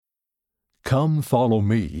Come Follow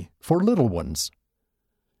Me for little ones.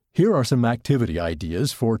 Here are some activity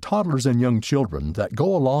ideas for toddlers and young children that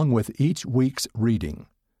go along with each week's reading.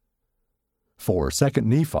 For 2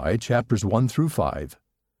 Nephi chapters 1 through 5.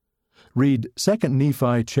 Read 2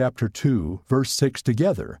 Nephi chapter 2, verse 6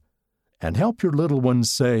 together, and help your little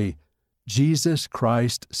ones say, Jesus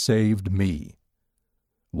Christ saved me.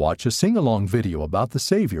 Watch a sing-along video about the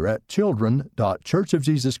Savior at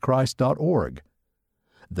children.churchofjesuschrist.org.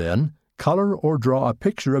 Then, color or draw a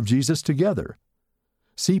picture of Jesus together.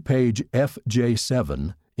 See page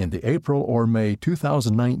FJ7 in the April or May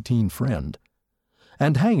 2019 Friend,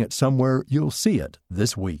 and hang it somewhere you'll see it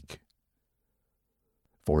this week.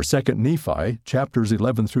 For 2 Nephi, chapters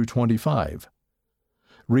 11 through 25.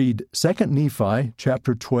 Read 2 Nephi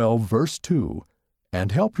chapter 12, verse 2,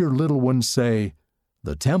 and help your little ones say,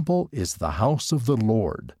 The temple is the house of the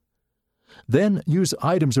Lord. Then use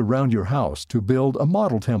items around your house to build a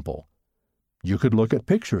model temple. You could look at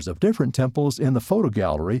pictures of different temples in the photo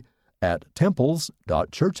gallery at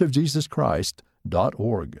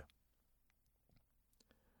temples.churchofjesuschrist.org.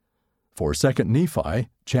 For 2 Nephi,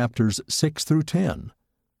 chapters 6 through 10.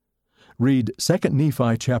 Read 2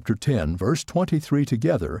 Nephi chapter 10, verse 23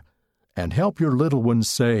 together, and help your little ones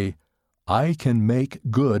say, I can make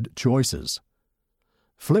good choices.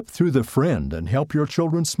 Flip through the Friend and help your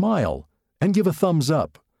children smile and give a thumbs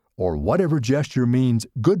up, or whatever gesture means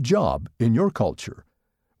good job in your culture,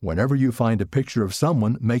 whenever you find a picture of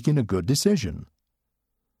someone making a good decision.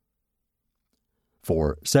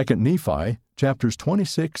 For 2 Nephi, chapters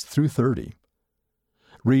 26 through 30.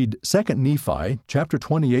 Read 2 Nephi chapter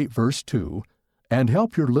 28, verse 2, and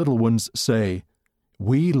help your little ones say,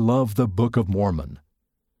 We love the Book of Mormon.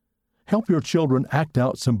 Help your children act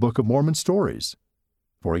out some Book of Mormon stories.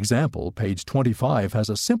 For example, page 25 has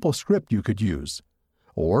a simple script you could use.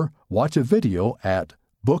 Or watch a video at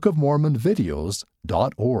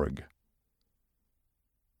bookofmormonvideos.org.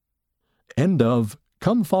 End of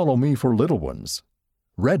Come Follow Me for Little Ones,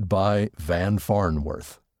 read by Van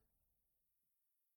Farnworth.